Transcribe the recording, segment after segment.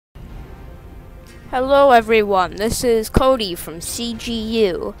Hello everyone, this is Cody from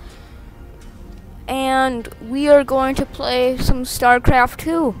CGU, and we are going to play some StarCraft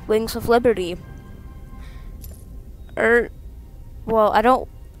 2, Wings of Liberty. I'm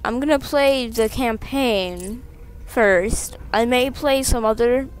gonna play the campaign first. I may play some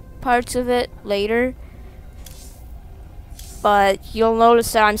other parts of it later, but you'll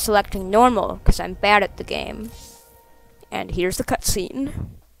notice that I'm selecting normal, because I'm bad at the game. And here's the cutscene.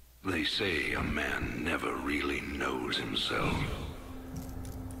 They say a man never really knows himself.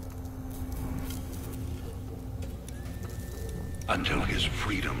 Until his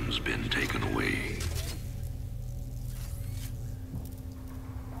freedom's been taken away.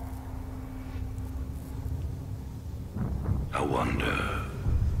 I wonder,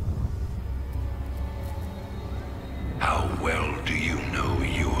 how well do you know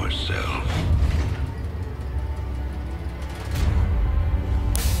yourself?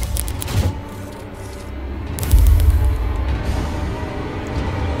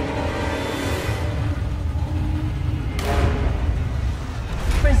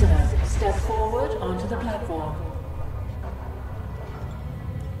 Prisoners, step forward onto the platform.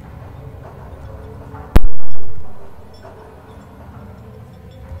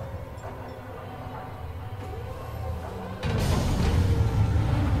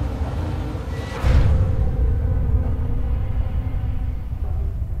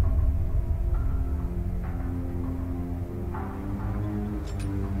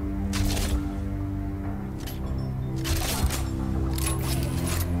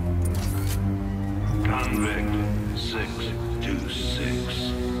 Convict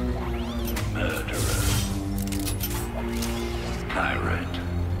 626. Murderer. Pirate.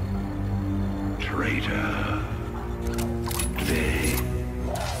 Traitor. Today,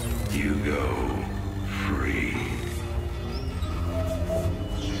 you go free.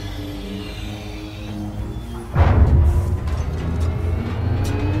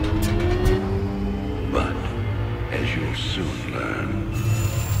 But, as you'll soon learn,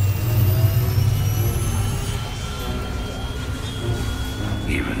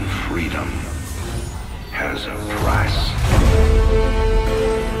 even freedom has a price.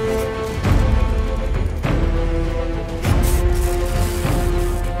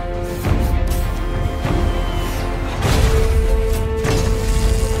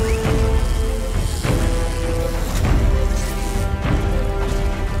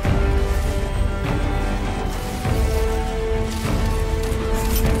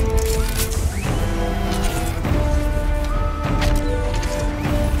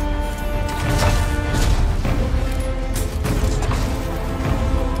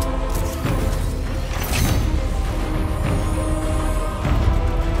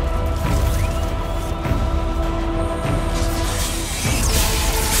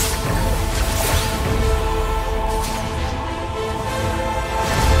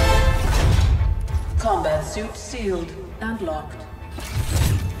 Combat suit sealed and locked.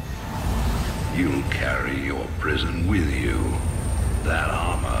 You'll carry your prison with you. That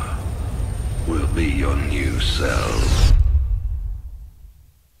armor will be your new cell.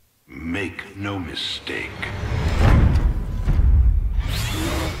 Make no mistake.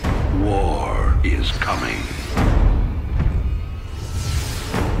 War is coming.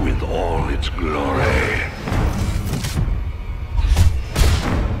 With all its glory.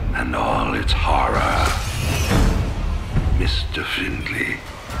 And all its horror. Mr. Findley,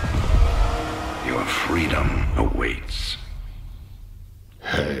 your freedom awaits.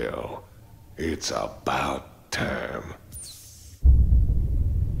 Hell, it's about time.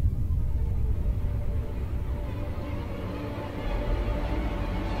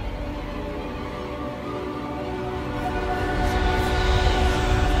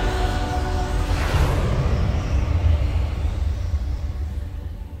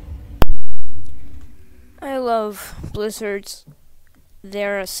 I love Blizzard's.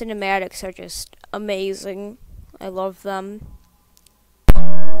 Their cinematics are just amazing. I love them.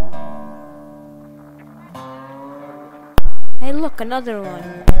 Hey look, another one.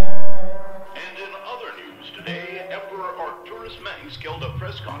 And in other news today, Emperor Arcturus Mengsk held a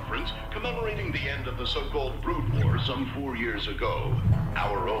press conference commemorating the end of the so-called Brood War some 4 years ago.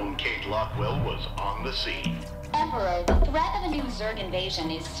 Our own Kate Lockwell was on the scene. Emperor, the threat of a new Zerg invasion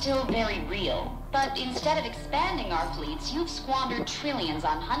is still very real. But instead of expanding our fleets, you've squandered trillions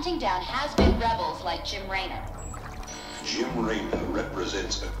on hunting down has-been rebels like Jim Raynor. Jim Raynor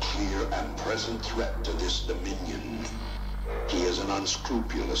represents a clear and present threat to this dominion. He is an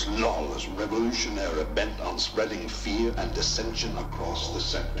unscrupulous, lawless revolutionary bent on spreading fear and dissension across the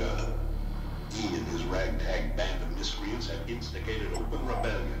sector. He and his ragtag band of miscreants have instigated open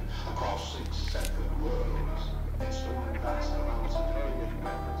rebellion across 6 sectors.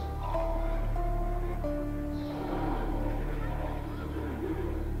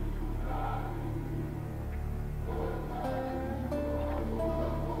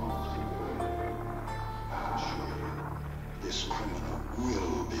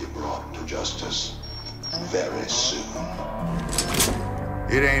 justice very soon.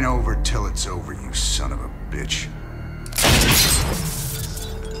 It ain't over till it's over, you son of a bitch.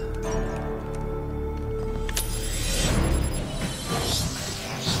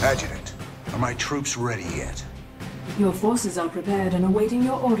 Adjutant, are my troops ready yet? Your forces are prepared and awaiting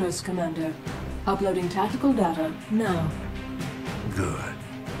your orders, Commander. Uploading tactical data now. Good.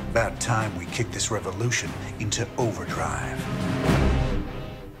 About time we kick this revolution into overdrive.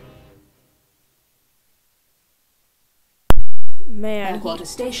 Man, Backwater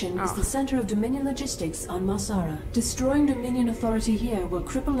Station is the center of Dominion logistics on Marsara. Destroying Dominion authority here will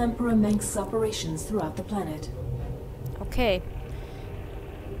cripple Emperor Mengsk's operations throughout the planet. okay.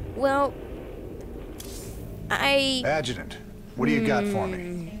 Well, Adjutant, what do you got for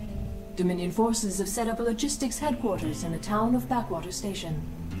me? Dominion forces have set up a logistics headquarters in the town of Backwater Station.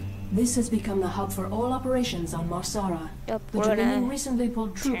 This has become the hub for all operations on Marsara. Yep, The we're Dominion gonna recently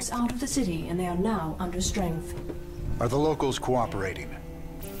pulled troops check. out of the city and they are now under strength. Are the locals cooperating?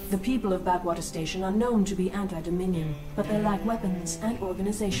 The people of Backwater Station are known to be anti-Dominion, but they lack weapons and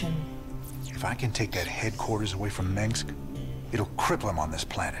organization. If I can take that headquarters away from Mengsk, it'll cripple him on this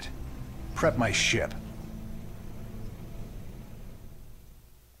planet. Prep my ship.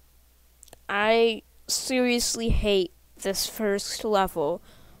 I seriously hate this first level.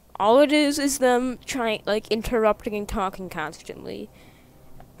 All it is them trying, like, interrupting and talking constantly.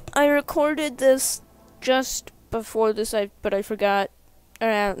 I recorded this just before this, but I forgot. Or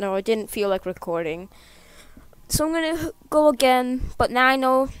I don't know, I didn't feel like recording. So I'm gonna go again, but now I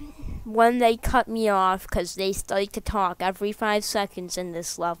know when they cut me off, because they like to talk every 5 seconds in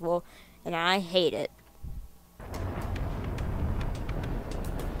this level, and I hate it.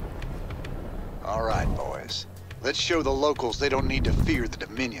 All right, boys. Let's show the locals they don't need to fear the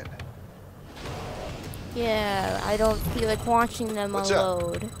Dominion. Yeah, I don't feel like watching them What's up?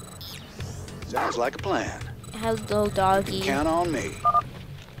 unload. Sounds like a plan. Hello, doggy. Count on me.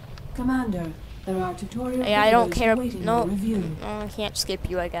 Commander, there are tutorial Hey, I don't videos care. awaiting No, your review. I can't skip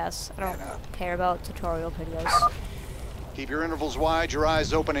you, I guess. I don't care about tutorial videos. Keep your intervals wide, your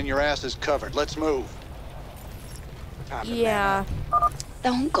eyes open, and your asses covered. Let's move. Time to man Yeah. up.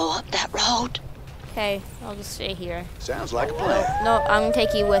 Don't go up that road. Okay, I'll just stay here. Sounds like a plan. No, I'm gonna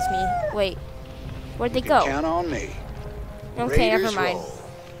take you with me. Wait, where'd they You can go? count on me. Okay, never Raiders mind.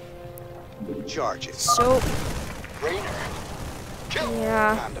 roll. Charge it. So, Raider. Kill.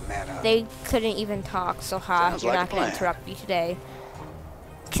 yeah, Time to man up. they couldn't even talk. So, Sounds you're like not a gonna plan. interrupt me today.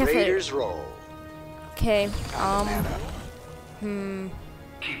 Except for- Raiders roll. Okay. Time to man up.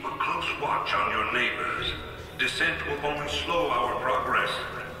 Keep a close watch on your neighbors. Descent will only slow our progress.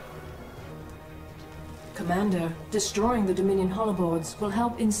 Commander, destroying the Dominion holoboards will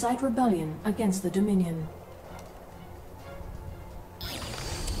help incite rebellion against the Dominion.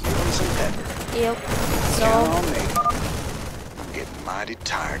 Give 'em some pepper. Yep. Count So, on me. I'm getting mighty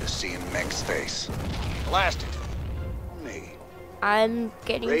tired of seeing Meng's face. Blast it. On me. I'm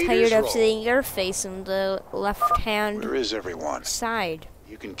getting Raiders tired of roll. seeing your face in the left-hand Where is everyone? side.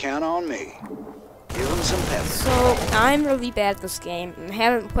 You can count on me. Give 'em some pepper. So, I'm really bad at this game and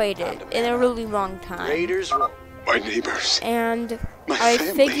haven't played it in a really long time. Raiders roll. My neighbors. And My I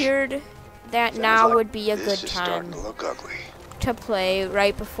family. figured that Sounds now like would be a this good is time starting to look ugly. to play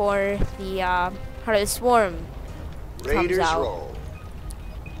right before the Heart of the Swarm Raiders out. roll.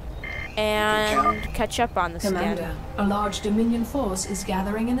 and catch up on this Commander, again. a large Dominion force is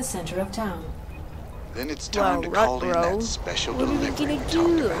gathering in the center of town. Then it's time Well, to call in Rutro, that special what are we delivery gonna we talked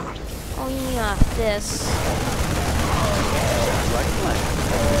do? about. Oh yeah, this. Sounds like a plan.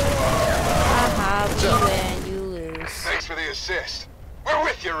 Haha, we win, you lose. Thanks for the assist. We're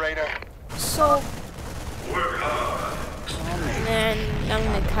with you, Raider. So, Work hard. then I'm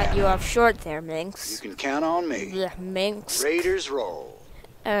gonna cut you off short there, You Minx. can count on me. Yeah, Minx. Raiders roll.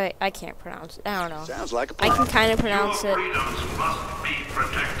 I can't pronounce it. I don't know. Sounds like a I plan. can kind of Your pronounce it. freedoms must be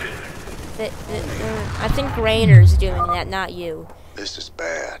protected. I think Rainer's doing that, not you. This is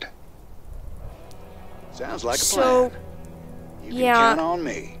bad. Sounds like a So, plan. You yeah. can count on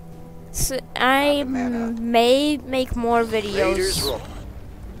me. So I man up. may make more Raiders videos. roll.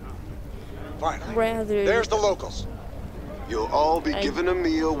 Finally. Rather, There's the locals. You'll all be I- given a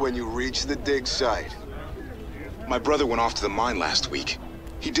meal when you reach the dig site. My brother went off to the mine last week.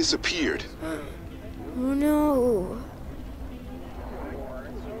 He disappeared. oh no,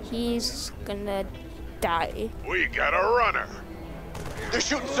 he's gonna die. We got a runner. They're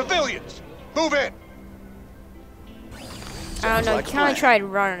shooting civilians. Move in. I don't know. like a He kind plan. of tried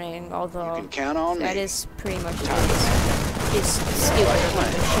running, although You can count on that me. is pretty much it's stupid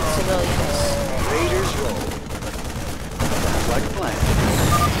to shoot civilians. Raiders roll. Sounds like a plan.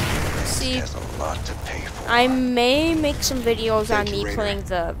 See, has a lot to pay for. I may make some videos Thank on you, me Raider. playing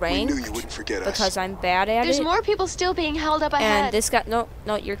the We ranked knew you wouldn't forget us. because I'm bad at There's it. more people still being held up ahead. And this guy, no,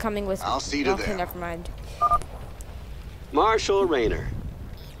 you're coming with me. I'll see to Okay, them. never mind. Marshal Rayner.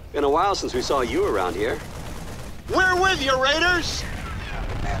 Been a while since we saw you around here. We're with you, Raiders!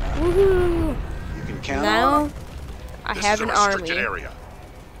 Woohoo! You can count Now, on I This have is a an restricted army, area.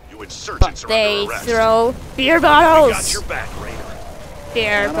 You but insurgents are they under arrest. throw beer We got bottles. your back, Raider.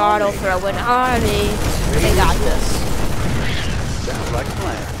 Beer bottle throwing army. They got this. Sounds like a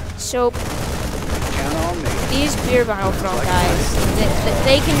plan. So Count on me. these beer bottle throw guys,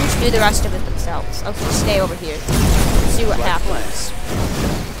 they can just do the rest of it themselves. I'll just stay over here. See what happens.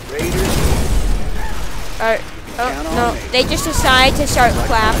 Raiders, Oh, no, they just decide to start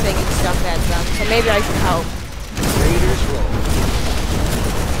clapping and stuff at them, so maybe I should help. Raiders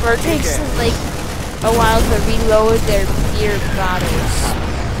roll. Or it takes like a while to reload their beer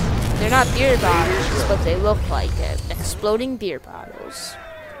bottles. They're not beer bottles, but they look like it. Exploding beer bottles.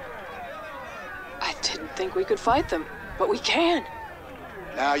 I didn't think we could fight them, but we can.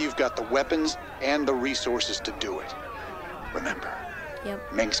 Now you've got the weapons and the resources to do it. Remember,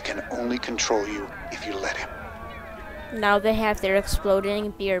 Yep. Minx can only control you if you let him. Now they have their exploding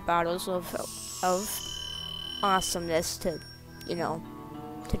beer bottles of awesomeness to, you know,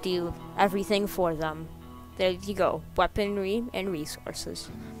 to do everything for them. There you go, weaponry and resources.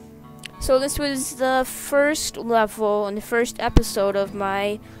 So this was the first level and the first episode of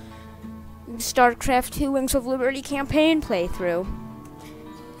my StarCraft 2 Wings of Liberty campaign playthrough.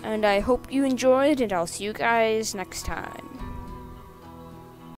 And I hope you enjoyed, and I'll see you guys next time.